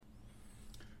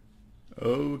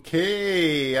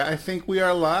Okay, I think we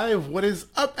are live. What is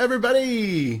up,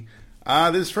 everybody?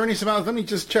 This is Fernie Smiles. Let me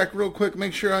just check real quick,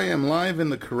 make sure I am live in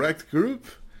the correct group.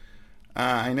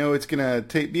 I know it's going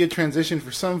to be a transition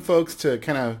for some folks to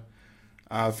kind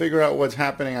of figure out what's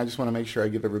happening. I just want to make sure I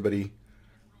give everybody...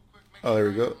 Oh, there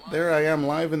we go. There I am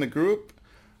live in the group.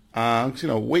 I'm just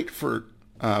going to wait for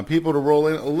people to roll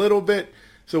in a little bit.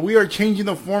 So we are changing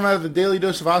the format of the Daily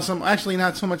Dose of Awesome. Actually,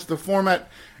 not so much the format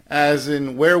as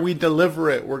in where we deliver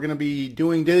it. We're going to be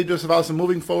doing Daily Dose of Awesome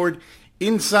moving forward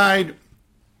inside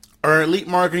our Elite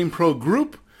Marketing Pro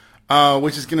group,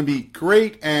 which is going to be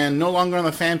great and no longer on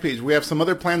the fan page. We have some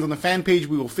other plans on the fan page.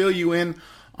 We will fill you in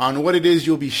on what it is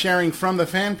you'll be sharing from the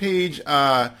fan page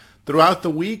throughout the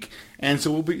week. And so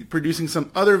we'll be producing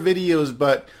some other videos,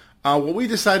 but what we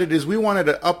decided is we wanted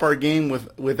to up our game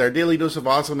with our Daily Dose of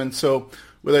Awesome. And so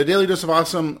with our Daily Dose of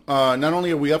Awesome, not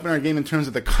only are we upping our game in terms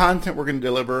of the content we're going to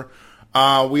deliver,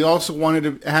 we also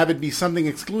wanted to have it be something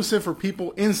exclusive for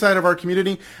people inside of our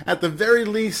community. At the very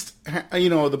least,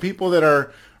 the people that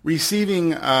are receiving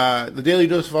the Daily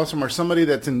Dose of Awesome are somebody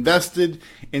that's invested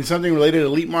in something related to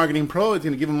Elite Marketing Pro. It's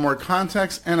going to give them more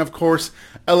context and, of course,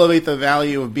 elevate the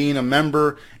value of being a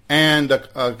member and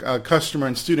a customer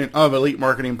and student of Elite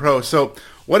Marketing Pro. So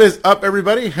what is up,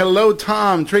 everybody? Hello,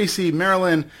 Tom, Tracy,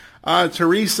 Marilyn,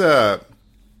 Teresa.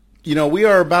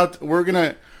 We're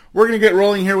gonna get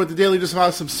rolling here with the Daily Dose of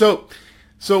Awesome.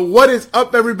 So what is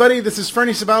up, everybody? This is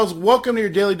Fernie Smiles. Welcome to your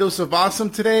Daily Dose of Awesome.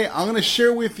 Today, I'm going to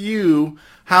share with you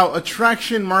how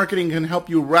attraction marketing can help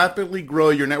you rapidly grow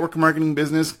your network marketing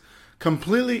business,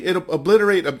 completely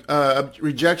obliterate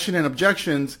rejection and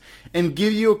objections, and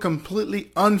give you a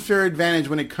completely unfair advantage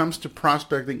when it comes to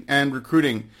prospecting and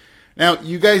recruiting. Now,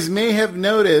 you guys may have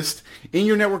noticed in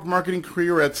your network marketing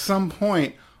career at some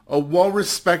point, a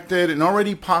well-respected and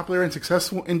already popular and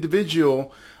successful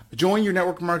individual join your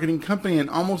network marketing company, and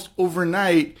almost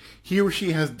overnight, he or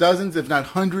she has dozens, if not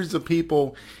hundreds of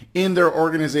people in their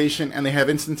organization, and they have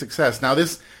instant success. Now,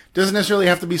 this doesn't necessarily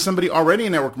have to be somebody already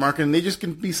in network marketing. They just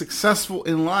can be successful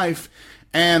in life,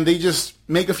 and they just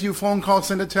make a few phone calls,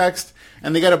 send a text,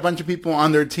 and they got a bunch of people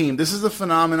on their team. This is a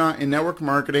phenomenon in network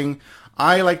marketing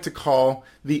I like to call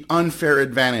the unfair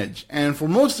advantage. And for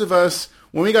most of us,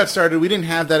 when we got started, we didn't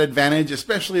have that advantage,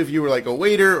 especially if you were like a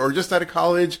waiter or just out of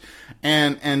college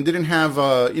and didn't have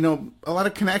a lot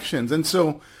of connections. And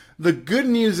so the good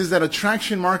news is that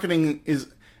attraction marketing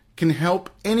can help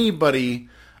anybody,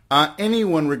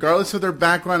 anyone, regardless of their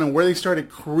background and where they started,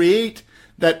 create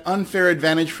that unfair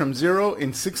advantage from 0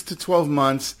 in 6 to 12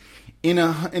 months in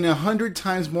a 100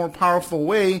 times more powerful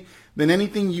way than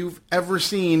anything you've ever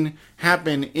seen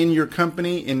happen in your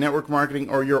company, in network marketing,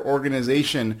 or your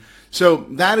organization. So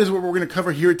that is what we're going to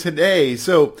cover here today.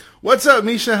 So what's up,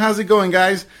 Misha? How's it going,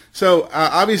 guys? So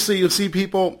obviously you'll see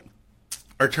people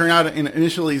are turning out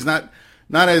initially is not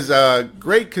as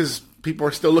great because people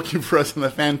are still looking for us on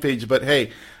the fan page. But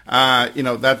hey,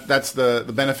 that's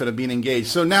the benefit of being engaged.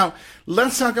 So now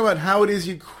let's talk about how it is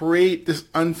you create this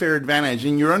unfair advantage.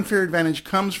 And your unfair advantage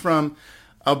comes from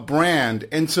a brand.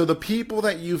 And so the people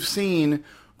that you've seen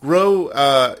grow,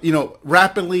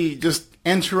 rapidly just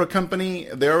enter a company,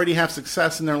 they already have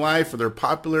success in their life, or they're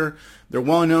popular, they're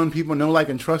well-known, people know, like,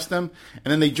 and trust them,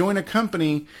 and then they join a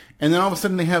company, and then all of a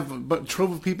sudden they have a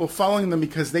trove of people following them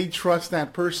because they trust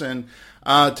that person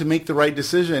to make the right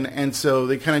decision, and so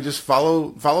they kind of just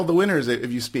follow the winners,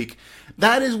 if you speak.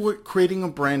 That is what creating a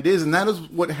brand is, and that is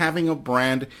what having a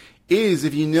brand is.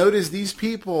 If you notice, these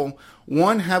people,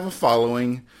 one, have a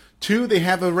following. 2, they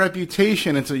have a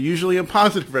reputation. It's usually a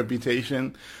positive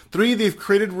reputation. 3, they've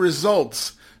created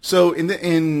results. So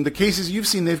in the cases you've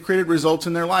seen, they've created results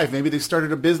in their life. Maybe they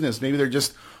started a business. Maybe they're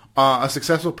just a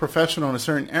successful professional in a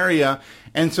certain area.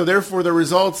 And so therefore the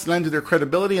results lend to their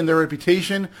credibility and their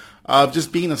reputation of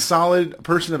just being a solid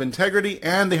person of integrity,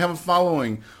 and they have a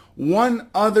following. One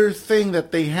other thing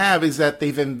that they have is that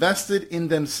they've invested in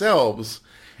themselves,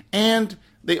 and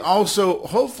they also,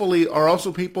 hopefully, are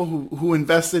also people who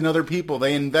invest in other people.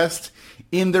 They invest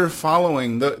in their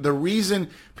following. The reason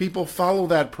people follow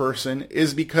that person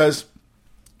is because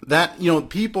that,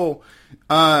 people,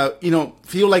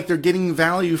 feel like they're getting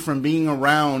value from being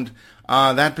around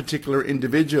that particular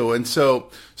individual. And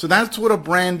so that's what a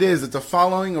brand is. It's a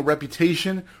following, a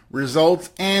reputation,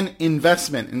 results, and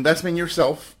investment. Investment in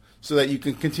yourself so that you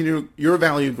can continue, your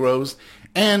value grows,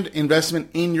 and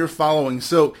investment in your following.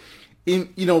 So,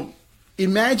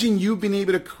 imagine you being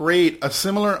able to create a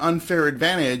similar unfair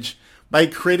advantage by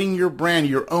creating your brand,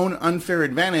 your own unfair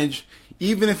advantage,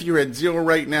 even if you're at 0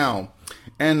 right now.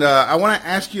 And I want to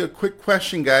ask you a quick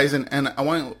question, guys, and I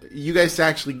want you guys to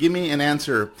actually give me an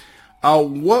answer.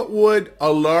 What would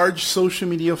a large social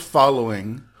media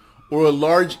following or a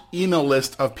large email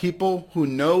list of people who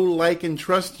know, like, and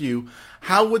trust you,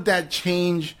 how would that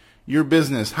change your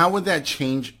business? How would that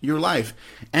change your life?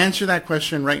 Answer that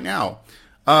question right now.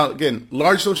 Again,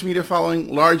 large social media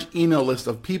following, large email list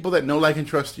of people that know, like, and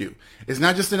trust you. It's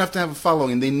not just enough to have a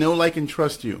following. They know, like, and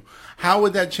trust you. How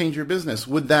would that change your business?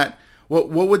 What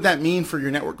would that mean for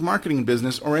your network marketing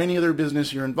business or any other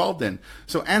business you're involved in?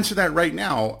 So answer that right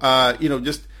now.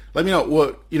 Just let me know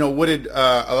would it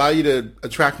allow you to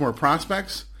attract more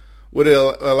prospects? Would it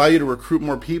allow you to recruit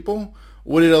more people?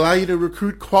 Would it allow you to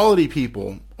recruit quality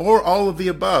people, or all of the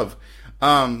above?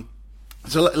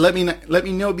 So let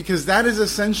me know, because that is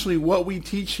essentially what we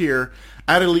teach here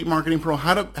at Elite Marketing Pro,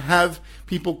 how to have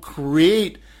people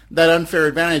create that unfair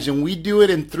advantage. And we do it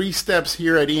in 3 steps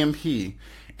here at EMP.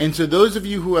 And so those of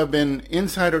you who have been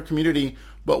inside our community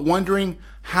but wondering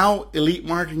how Elite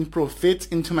Marketing Pro fits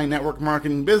into my network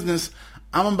marketing business,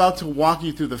 I'm about to walk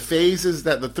you through the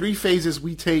 3 phases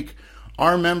we take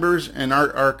our members and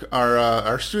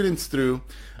our students through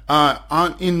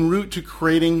en route to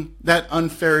creating that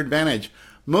unfair advantage.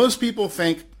 Most people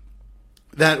think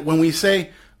that when we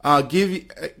say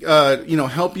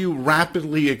help you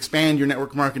rapidly expand your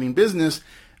network marketing business,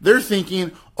 they're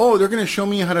thinking, oh, they're going to show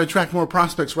me how to attract more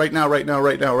prospects right now.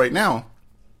 And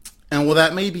while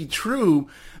that may be true,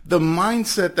 the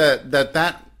mindset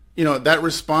that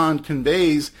respond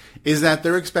conveys is that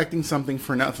they're expecting something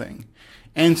for nothing.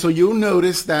 And so you'll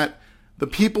notice that the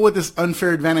people with this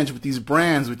unfair advantage, with these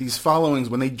brands, with these followings,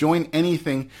 when they join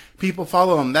anything, people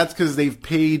follow them. That's because they've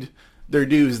paid their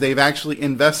dues. They've actually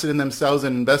invested in themselves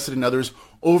and invested in others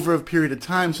over a period of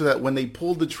time, so that when they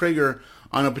pulled the trigger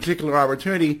on a particular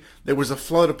opportunity, there was a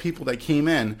flood of people that came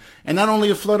in. And not only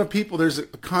a flood of people, there's a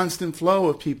constant flow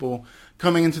of people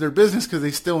coming into their business because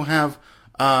they still have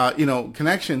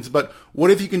connections. But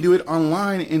what if you can do it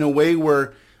online in a way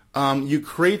where you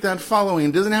create that following?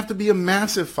 It doesn't have to be a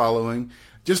massive following,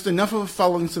 just enough of a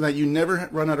following so that you never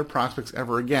run out of prospects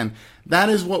ever again. That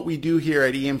is what we do here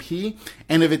at EMP.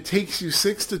 And if it takes you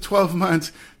 6 to 12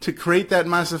 months to create that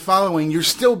massive following, you're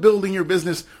still building your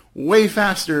business way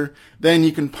faster than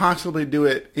you can possibly do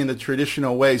it in the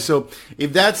traditional way. So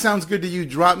if that sounds good to you,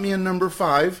 drop me a number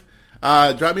 5.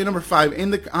 Drop me a number 5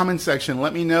 in the comment section.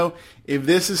 Let me know if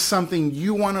this is something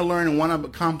you want to learn and want to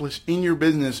accomplish in your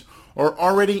business, or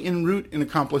already en route in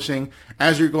accomplishing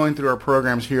as you're going through our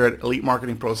programs here at Elite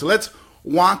Marketing Pro. So let's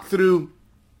walk through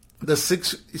the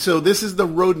 6. So this is the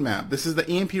roadmap. This is the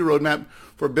EMP roadmap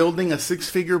for building a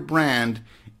 6-figure brand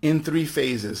in 3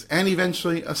 phases, and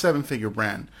eventually a 7-figure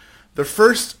brand. The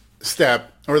first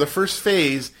step, or the first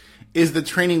phase, is the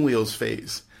training wheels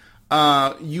phase.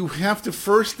 You have to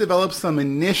first develop some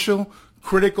initial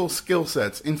critical skill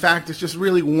sets. In fact, it's just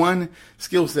really one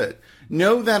skill set.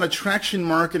 Know that attraction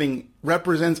marketing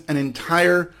represents an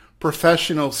entire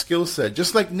professional skill set,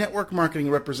 just like network marketing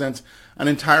represents an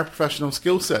entire professional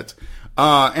skill set.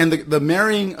 And the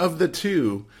marrying of the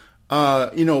two,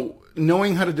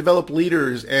 knowing how to develop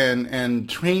leaders and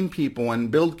train people and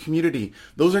build community,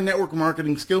 those are network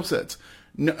marketing skill sets.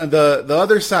 The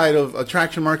other side of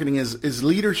attraction marketing is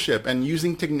leadership and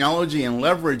using technology and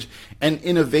leverage and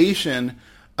innovation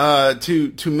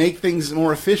to make things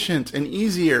more efficient and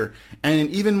easier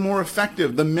and even more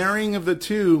effective. The marrying of the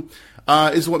two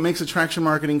is what makes attraction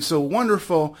marketing so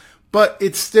wonderful, but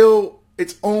it's still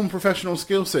its own professional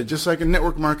skill set, just like a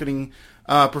network marketing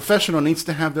professional needs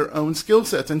to have their own skill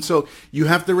sets. And so you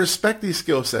have to respect these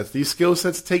skill sets. These skill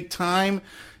sets take time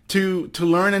to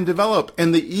learn and develop.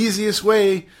 And the easiest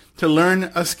way to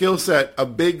learn a skill set, a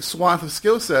big swath of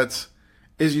skill sets,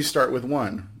 is you start with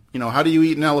one. How do you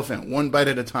eat an elephant? One bite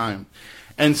at a time.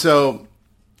 And so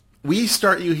we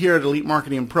start you here at Elite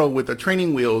Marketing Pro with the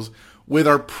training wheels, with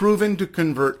our proven to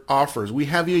convert offers. We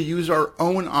have you use our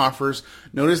own offers.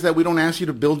 Notice that we don't ask you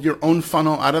to build your own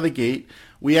funnel out of the gate.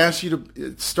 We ask you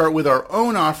to start with our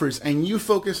own offers, and you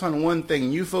focus on one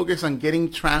thing. You focus on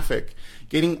getting traffic,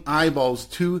 getting eyeballs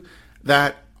to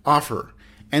that offer.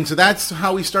 And so that's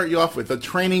how we start you off with the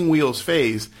training wheels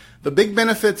phase. The big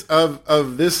benefits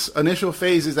of this initial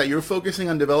phase is that you're focusing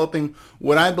on developing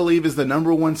what I believe is the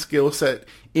number one skill set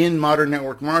in modern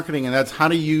network marketing, and that's how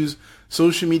to use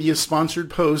social media sponsored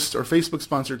posts or Facebook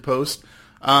sponsored posts,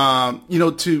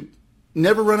 to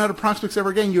never run out of prospects ever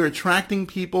again. You're attracting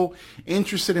people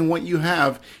interested in what you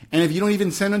have. And if you don't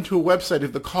even send them to a website,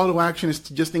 if the call to action is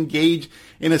to just engage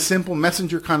in a simple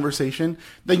messenger conversation,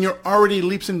 then you're already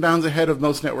leaps and bounds ahead of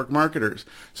most network marketers.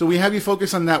 So we have you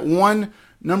focus on that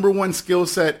number one skill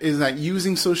set, is that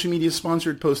using social media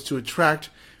sponsored posts to attract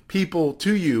people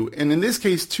to you. And in this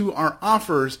case, to our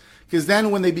offers, because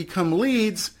then when they become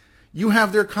leads, you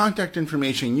have their contact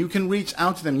information. You can reach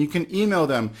out to them. You can email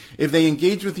them. If they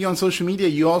engage with you on social media,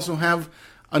 you also have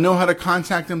know how to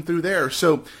contact them through there.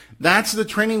 So that's the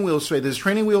training wheels phase. This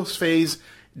training wheels phase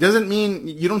doesn't mean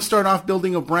you don't start off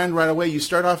building a brand right away. You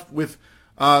start off with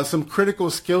some critical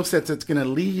skill sets that's going to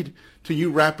lead to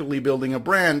you rapidly building a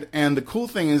brand. And the cool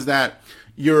thing is that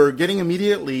you're getting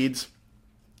immediate leads.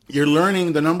 You're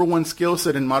learning the number one skill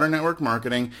set in modern network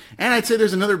marketing. And I'd say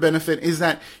there's another benefit is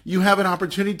that you have an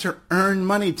opportunity to earn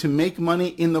money, to make money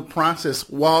in the process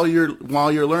while you're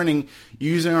learning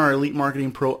using our Elite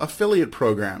Marketing Pro affiliate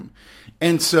program.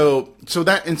 And so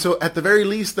at the very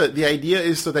least, the idea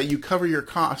is so that you cover your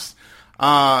costs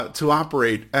to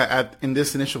operate in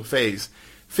this initial phase.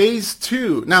 Phase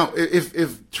 2. Now, if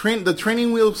the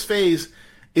training wheels phase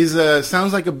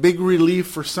sounds like a big relief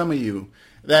for some of you,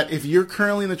 that if you're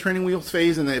currently in the training wheels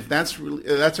phase, and if that's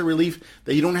a relief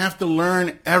that you don't have to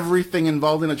learn everything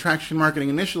involved in attraction marketing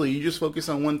initially, you just focus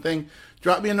on one thing,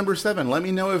 drop me a number 7. Let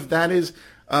me know if that is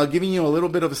giving you a little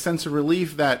bit of a sense of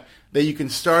relief that you can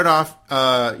start off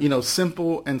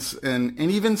simple and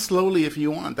even slowly if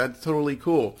you want. That's totally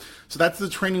cool. So that's the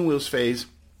training wheels phase.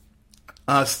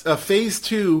 Phase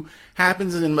 2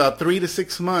 happens in about 3 to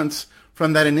 6 months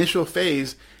from that initial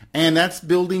phase, and that's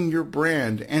building your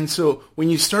brand. And so when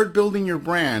you start building your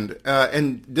brand,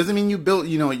 and it doesn't mean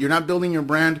you're not building your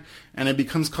brand and it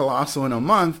becomes colossal in a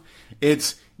month.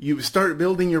 It's you start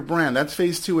building your brand. That's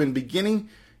phase 2. In beginning,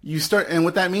 and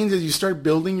what that means is you start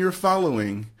building your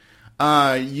following.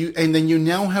 And then you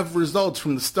now have results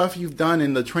from the stuff you've done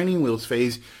in the training wheels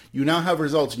phase. You now have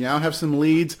results. You now have some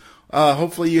leads.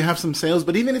 Hopefully you have some sales,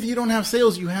 but even if you don't have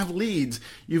sales, you have leads.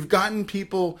 You've gotten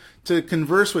people to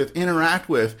converse with, interact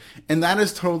with, and that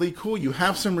is totally cool. You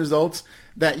have some results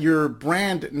that your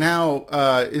brand now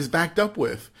is backed up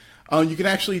with. You can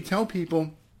actually tell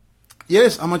people,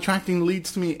 yes, I'm attracting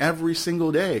leads to me every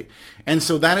single day. And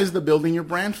so that is the building your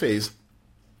brand phase.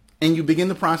 And you begin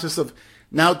the process of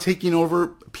now taking over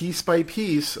piece by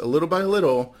piece, a little by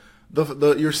little,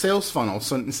 your sales funnel.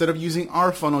 So instead of using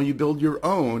our funnel, you build your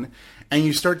own, and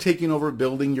you start taking over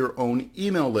building your own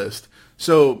email list.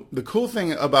 So the cool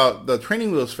thing about the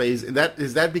training wheels phase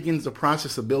is that begins the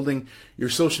process of building your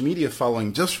social media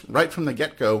following just right from the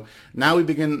get-go. Now we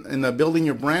begin in the building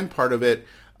your brand part of it.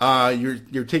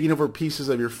 You're taking over pieces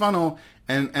of your funnel,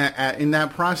 and in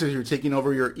that process, you're taking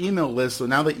over your email list. So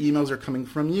now the emails are coming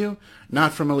from you,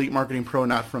 not from Elite Marketing Pro,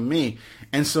 not from me.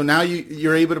 And so now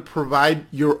you're able to provide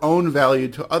your own value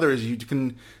to others. You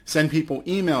can send people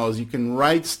emails. You can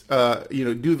write,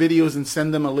 do videos and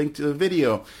send them a link to the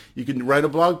video. You can write a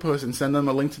blog post and send them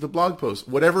a link to the blog post.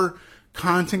 Whatever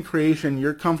content creation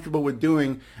you're comfortable with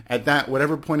doing at that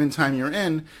whatever point in time you're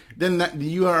in, then that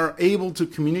you are able to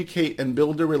communicate and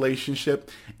build a relationship,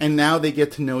 and now they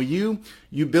get to know you.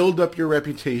 You build up your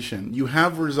reputation. You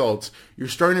have results. You're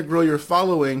starting to grow your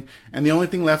following, and the only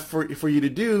thing left for you to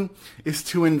do is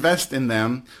to invest in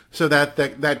them so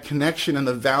that connection and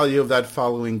the value of that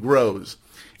following grows.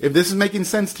 If this is making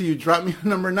sense to you, drop me a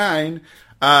number 9.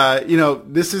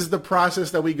 This is the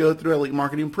process that we go through at Elite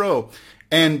Marketing Pro.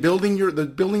 And building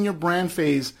your brand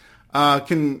phase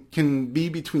can be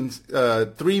between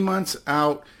 3 months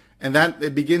out, and that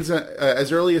it begins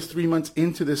as early as 3 months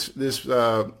into this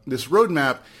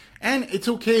roadmap. And it's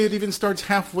okay if it even starts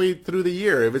halfway through the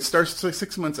year. If it starts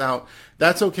 6 months out,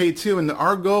 that's okay too. And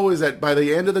our goal is that by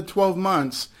the end of the 12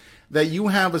 months, that you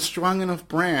have a strong enough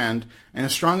brand and a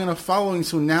strong enough following,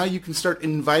 so now you can start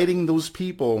inviting those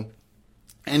people.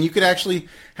 And you could actually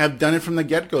have done it from the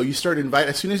get-go. You start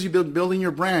as soon as you building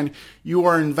your brand, you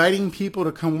are inviting people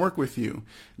to come work with you.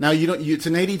 Now it's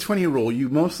an 80-20 rule. You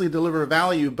mostly deliver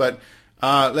value, but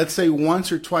let's say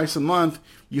once or twice a month,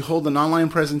 you hold an online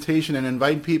presentation and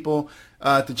invite people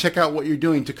to check out what you're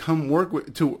doing, to come work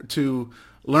with, to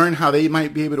learn how they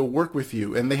might be able to work with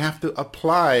you, and they have to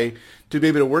apply to be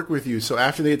able to work with you. So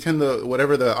after they attend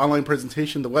the online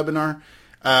presentation, the webinar,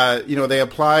 they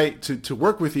apply to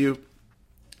work with you.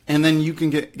 And then you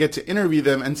can get to interview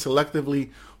them and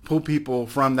selectively pull people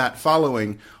from that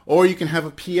following. Or you can have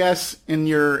a PS in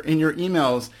your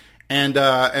emails and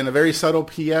a very subtle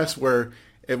PS where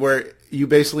you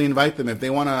basically invite them. If they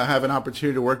want to have an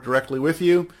opportunity to work directly with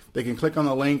you, they can click on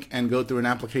the link and go through an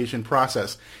application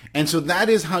process. And so that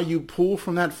is how you pull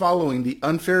from that following. The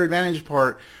unfair advantage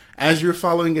part, as your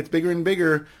following gets bigger and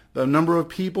bigger, the number of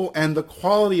people and the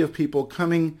quality of people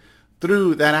coming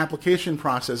through that application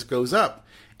process goes up.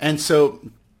 And so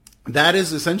that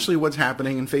is essentially what's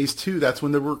happening in phase 2. That's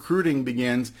when the recruiting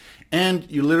begins, and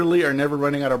you literally are never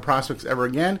running out of prospects ever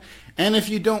again. And if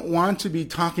you don't want to be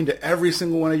talking to every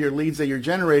single one of your leads that you're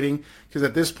generating, because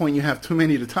at this point you have too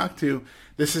many to talk to,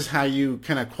 this is how you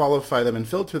kind of qualify them and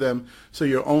filter them, so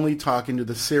you're only talking to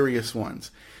the serious ones.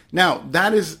 Now,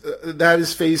 that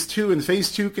is phase 2, and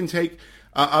phase 2 can take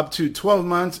up to 12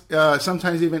 months,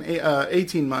 sometimes even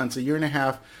 18 months, a year and a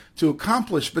half to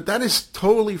accomplish. But that is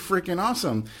totally freaking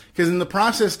awesome, because in the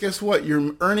process, guess what?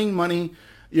 You're earning money.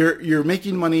 You're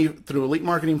making money through Elite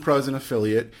Marketing Pro as an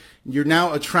affiliate. You're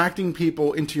now attracting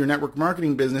people into your network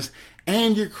marketing business,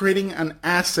 and you're creating an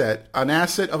asset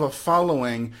of a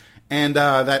following, and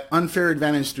that unfair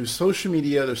advantage through social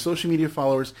media, their social media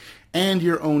followers, and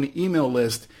your own email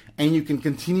list. And you can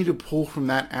continue to pull from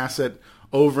that asset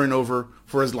over and over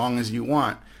for as long as you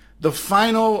want. The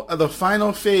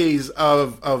final phase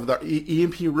of the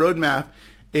EMP roadmap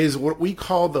is what we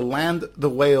call the land the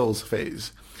whales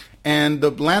phase. And the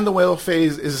land the whale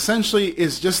phase is essentially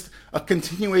just a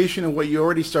continuation of what you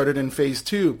already started in phase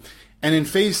 2. And in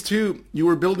phase 2, you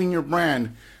were building your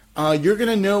brand. You're going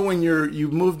to know when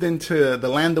you've moved into the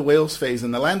land the whales phase.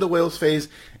 And the land the whales phase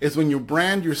is when your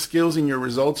brand, your skills, and your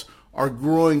results are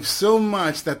growing so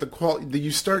much that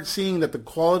you start seeing that the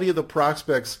quality of the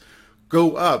prospects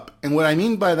go up. And what I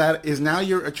mean by that is now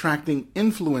you're attracting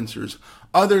influencers.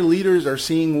 Other leaders are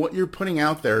seeing what you're putting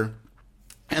out there,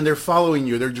 and they're following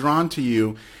you. They're drawn to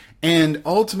you. And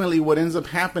ultimately what ends up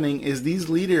happening is these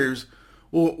leaders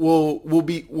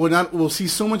will see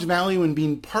so much value in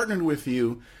being partnered with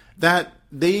you that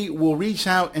they will reach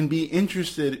out and be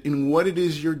interested in what it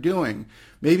is you're doing.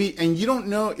 Maybe, and you don't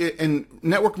know, and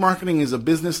network marketing is a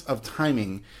business of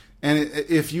timing. And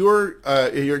if you're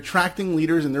attracting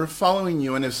leaders and they're following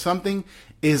you, and if something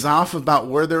is off about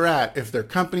where they're at, if their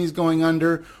company's going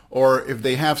under, or if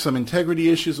they have some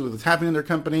integrity issues with what's happening in their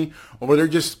company, or they're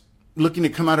just looking to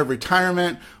come out of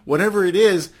retirement, whatever it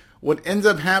is, what ends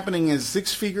up happening is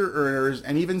 6-figure earners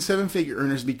and even 7-figure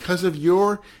earners, because of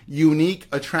your unique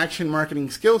attraction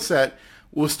marketing skill set,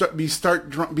 will start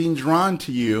being drawn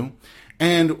to you,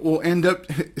 and will end up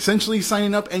essentially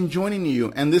signing up and joining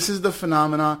you. And this is the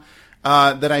phenomena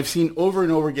that I've seen over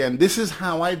and over again. This is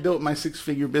how I built my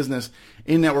 6-figure business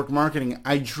in network marketing.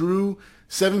 I drew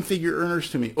 7-figure earners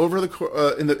to me over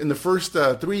in the first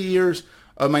 3 years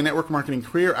of my network marketing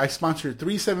career. I sponsored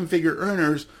 3 7-figure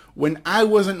earners when I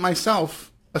wasn't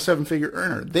myself a 7-figure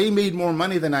earner. They made more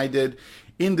money than I did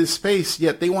in this space,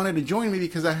 yet they wanted to join me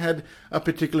because I had a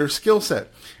particular skill set.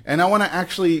 And I want to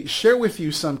actually share with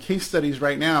you some case studies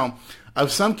right now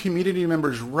of some community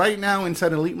members right now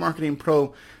inside Elite Marketing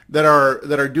Pro that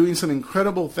are doing some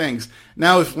incredible things.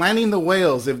 Now, if landing the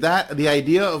whales, the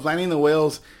idea of landing the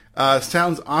whales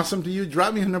sounds awesome to you,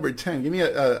 drop me a number 10. Give me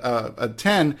a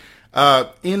 10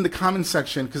 in the comments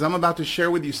section, because I'm about to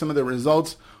share with you some of the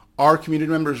results our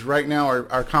community members right now are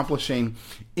accomplishing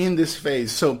in this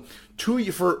phase. So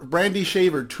for Brandy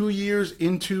Shaver, 2 years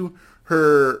into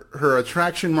her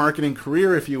attraction marketing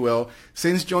career, if you will,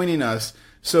 since joining us.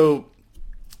 So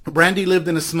Brandy lived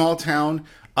in a small town.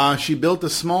 She built a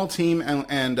small team,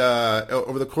 and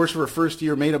over the course of her first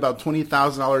year made about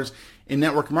 $20,000 in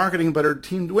network marketing, but her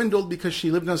team dwindled because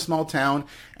she lived in a small town,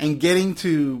 and getting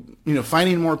to,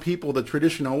 finding more people the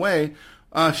traditional way,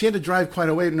 she had to drive quite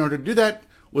a way in order to do that.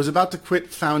 Was about to quit,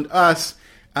 found us,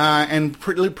 and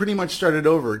pretty much started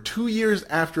over. 2 years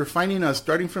after finding us,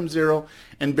 starting from zero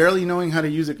and barely knowing how to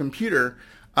use a computer,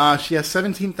 she has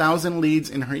 17,000 leads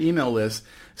in her email list,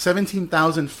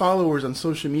 17,000 followers on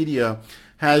social media,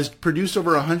 has produced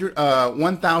over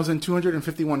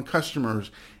 1,251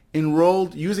 customers,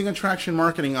 enrolled using attraction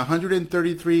marketing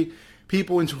 133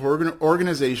 people into her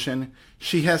organization.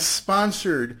 She has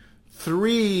sponsored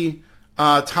 3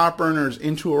 top earners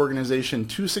into her organization,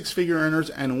 2 6-figure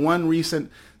earners and 1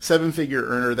 recent 7-figure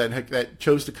earner that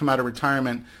chose to come out of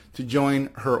retirement to join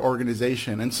her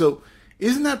organization. And so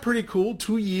isn't that pretty cool?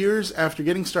 2 years after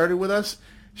getting started with us,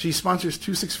 she sponsors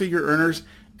 2 6-figure earners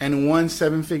and 1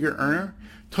 7-figure earner.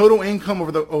 Total income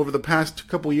over the past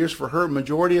couple years for her,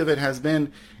 majority of it has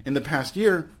been in the past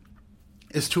year,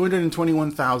 is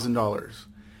 $221,000.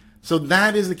 So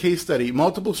that is the case study.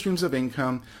 Multiple streams of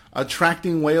income,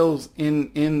 attracting whales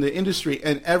in the industry.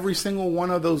 And every single one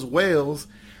of those whales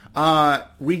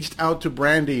reached out to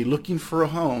Brandy looking for a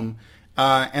home,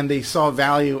 and they saw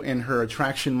value in her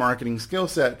attraction marketing skill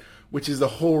set, which is the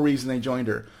whole reason they joined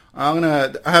her.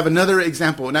 I have another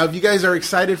example. Now, if you guys are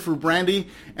excited for Brandy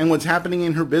and what's happening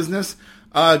in her business,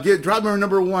 drop her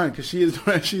number 1, because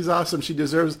she's awesome. She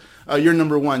deserves your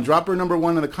number 1. Drop her number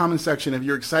 1 in the comment section if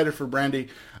you're excited for Brandy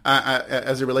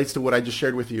as it relates to what I just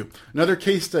shared with you. Another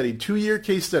case study, 2-year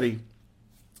case study.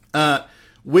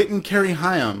 Whit and Carrie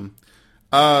Hyam.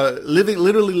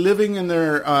 literally living in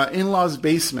their in-laws'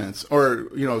 basements, or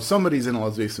somebody's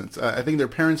in-laws' basements. I think their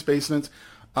parents' basements.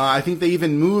 I think they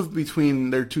even moved between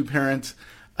their two parents.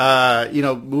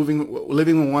 Living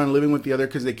with one, living with the other,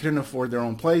 because they couldn't afford their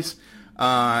own place.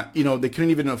 They couldn't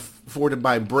even afford to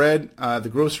buy bread at the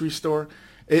grocery store.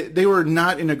 They were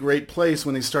not in a great place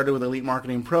when they started with Elite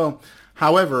Marketing Pro.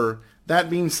 However, that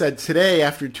being said, today,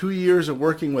 after 2 years of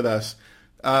working with us,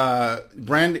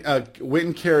 Whit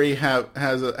and Carrie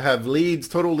have leads,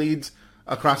 total leads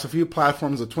across a few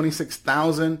platforms of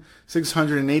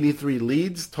 26,683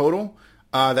 leads total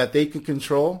that they can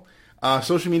control.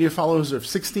 Social media followers of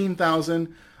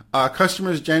 16,000.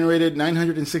 Customers generated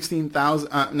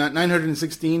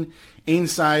 916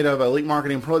 inside of Elite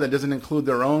Marketing Pro. That doesn't include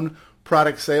their own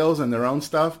product sales and their own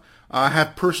stuff.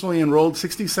 Have personally enrolled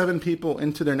 67 people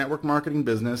into their network marketing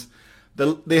business.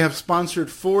 They have sponsored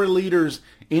 4 leaders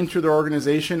into their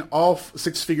organization, all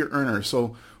six-figure earners.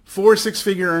 So 4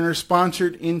 six-figure earners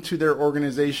sponsored into their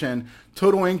organization.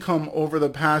 Total income over the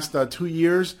past 2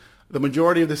 years, the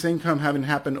majority of this income having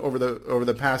happened over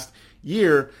the past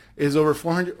year, is over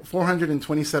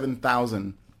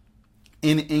 427,000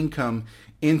 in income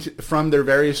from their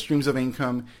various streams of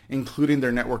income, including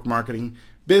their network marketing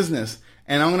business.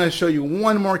 And I'm going to show you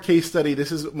one more case study.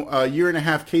 This is a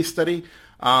 1.5-year case study.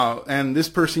 And this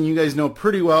person you guys know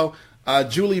pretty well,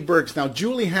 Julie Burks. Now,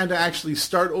 Julie had to actually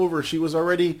start over. She was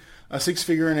already a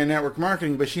six-figure in network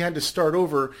marketing, but she had to start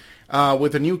over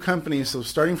with a new company, so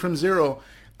starting from zero.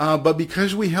 But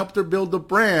because we helped her build the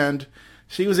brand,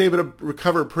 she was able to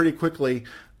recover pretty quickly.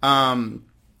 And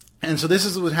so this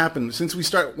is what happened.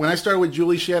 When I started with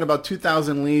Julie, she had about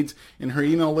 2,000 leads in her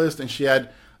email list, and she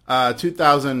had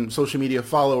 2,000 social media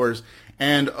followers.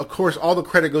 And of course, all the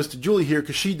credit goes to Julie here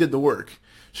because she did the work.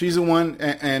 She's the one,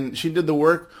 and she did the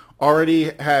work.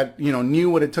 Already had, knew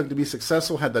what it took to be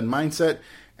successful, had that mindset,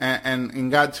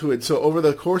 and got to it. So over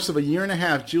the course of a 1.5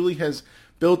 years, Julie has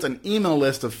built an email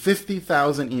list of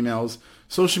 50,000 emails,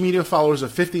 social media followers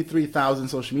of 53,000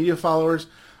 social media followers,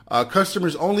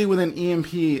 customers only within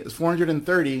EMP is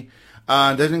 430.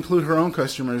 Doesn't include her own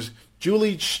customers.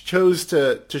 Julie chose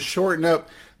to shorten up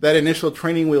that initial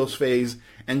training wheels phase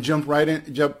and jump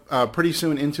pretty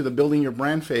soon into the building your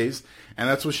brand phase, and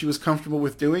that's what she was comfortable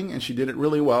with doing, and she did it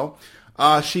really well.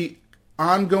 She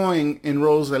ongoing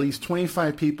enrolls at least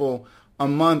 25 people a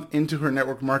month into her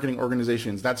network marketing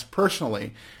organizations. That's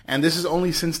personally, and this is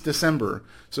only since December.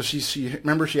 So she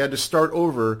remember, she had to start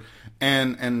over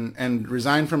and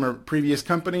resign from her previous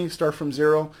company, start from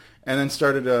zero, and then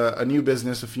started a new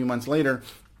business a few months later.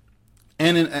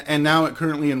 And now it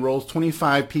currently enrolls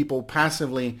 25 people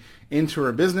passively into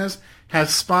her business,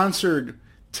 has sponsored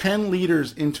 10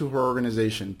 leaders into her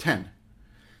organization, 10.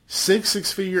 6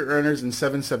 six-figure earners and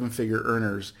 7 seven-figure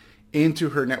earners into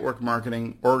her network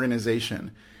marketing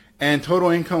organization. And total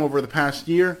income over the past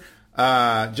year,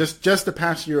 just the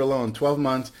past year alone, 12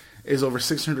 months, is over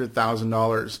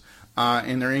 $600,000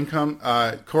 in their income.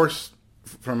 Of course,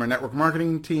 from her network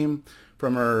marketing team,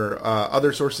 from her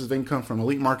other sources of income, from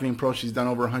Elite Marketing Pro, she's done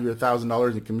over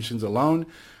 $100,000 in commissions alone.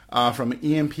 From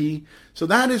EMP. So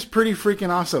that is pretty freaking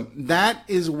awesome. That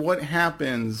is what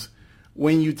happens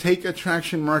when you take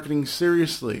attraction marketing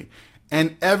seriously.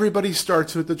 And everybody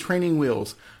starts with the training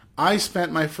wheels. I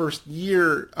spent my first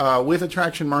year with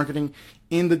attraction marketing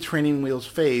in the training wheels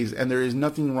phase, and there is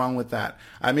nothing wrong with that.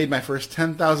 I made my first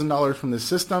 $10,000 from the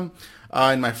system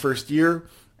in my first year,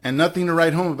 and nothing to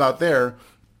write home about there.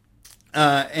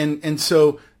 And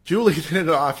so Julie did it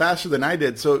a lot faster than I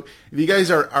did. So if you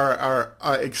guys are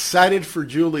excited for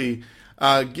Julie,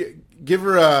 give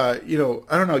her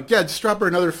just drop her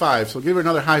another 5. So give her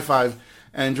another high five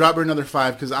and drop her another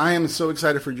 5, because I am so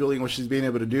excited for Julie and what she's been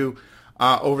able to do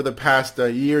over the past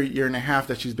year and a half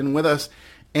that she's been with us.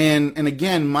 And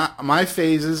again, my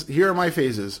phases, here are my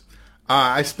phases.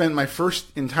 I spent my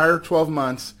first entire 12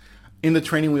 months in the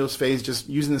training wheels phase, just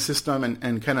using the system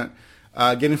and kind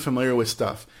of getting familiar with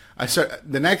stuff.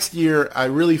 The next year, I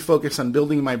really focused on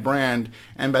building my brand,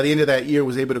 and by the end of that year,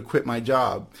 was able to quit my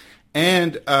job.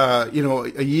 And a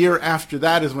year after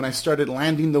that is when I started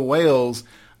landing the whales.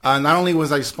 Not only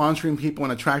was I sponsoring people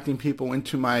and attracting people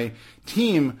into my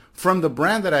team from the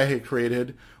brand that I had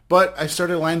created, but I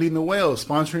started landing the whales,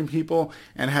 sponsoring people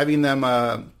and having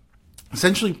them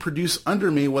essentially produce under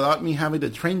me without me having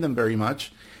to train them very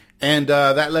much. And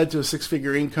that led to a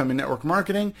 6-figure income in network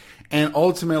marketing, and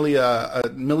ultimately a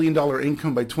 $1 million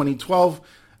income by 2012.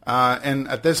 And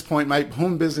at this point, my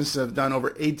home businesses have done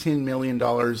over $18 million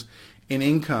in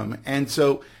income. And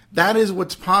so that is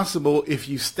what's possible if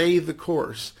you stay the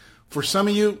course. For some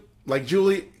of you, like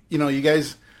Julie, you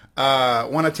guys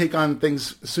want to take on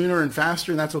things sooner and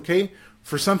faster, and that's okay.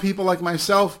 For some people like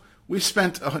myself, we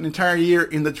spent an entire year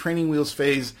in the training wheels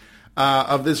phase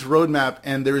of this roadmap,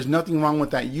 and there is nothing wrong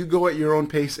with that. You go at your own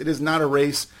pace. It is not a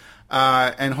race.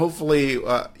 And hopefully,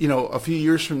 a few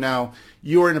years from now,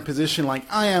 you are in a position like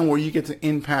I am where you get to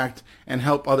impact and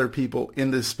help other people in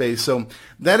this space. So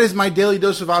that is my daily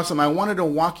dose of awesome. I wanted to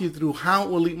walk you through how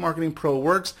Elite Marketing Pro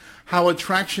works, how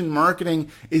attraction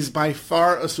marketing is by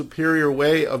far a superior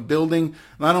way of building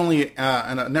not only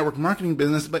a network marketing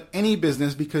business, but any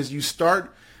business, because you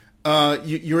start,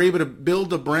 you're able to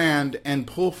build a brand and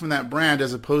pull from that brand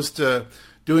as opposed to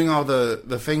doing all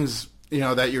the things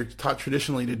that you're taught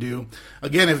traditionally to do.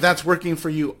 Again, if that's working for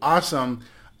you, awesome.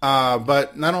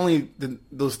 But not only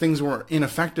those things were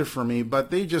ineffective for me, but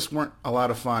they just weren't a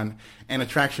lot of fun. And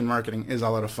attraction marketing is a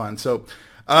lot of fun. So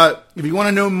if you want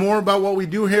to know more about what we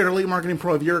do here at Elite Marketing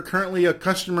Pro, if you're currently a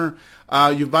customer,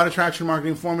 you've bought Attraction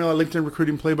Marketing Formula, LinkedIn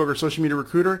Recruiting Playbook, or Social Media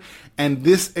Recruiter, and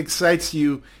this excites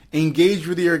you, engage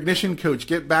with your Ignition coach.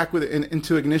 Get back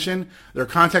into Ignition. Their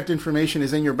contact information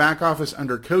is in your back office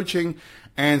under coaching,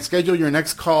 and schedule your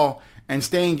next call and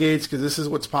stay engaged, because this is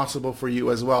what's possible for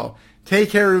you as well.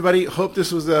 Take care, everybody. Hope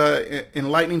this was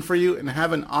enlightening for you, and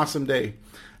have an awesome day.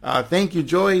 Thank you,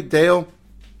 Joy, Dale,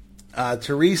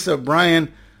 Teresa,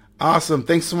 Brian. Awesome.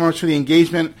 Thanks so much for the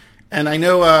engagement. And I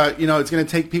know, it's going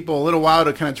to take people a little while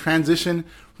to kind of transition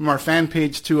from our fan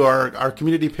page to our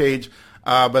community page.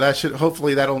 But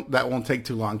hopefully that won't take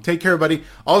too long. Take care, everybody.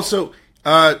 Also,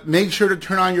 make sure to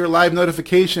turn on your live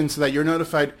notifications so that you're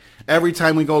notified every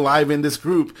time we go live in this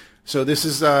group. So this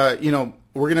is,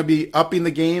 we're going to be upping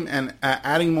the game and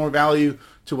adding more value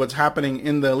to what's happening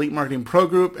in the Elite Marketing Pro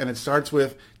group. And it starts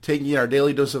with taking our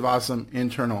daily dose of awesome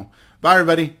internal. Bye,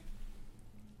 everybody.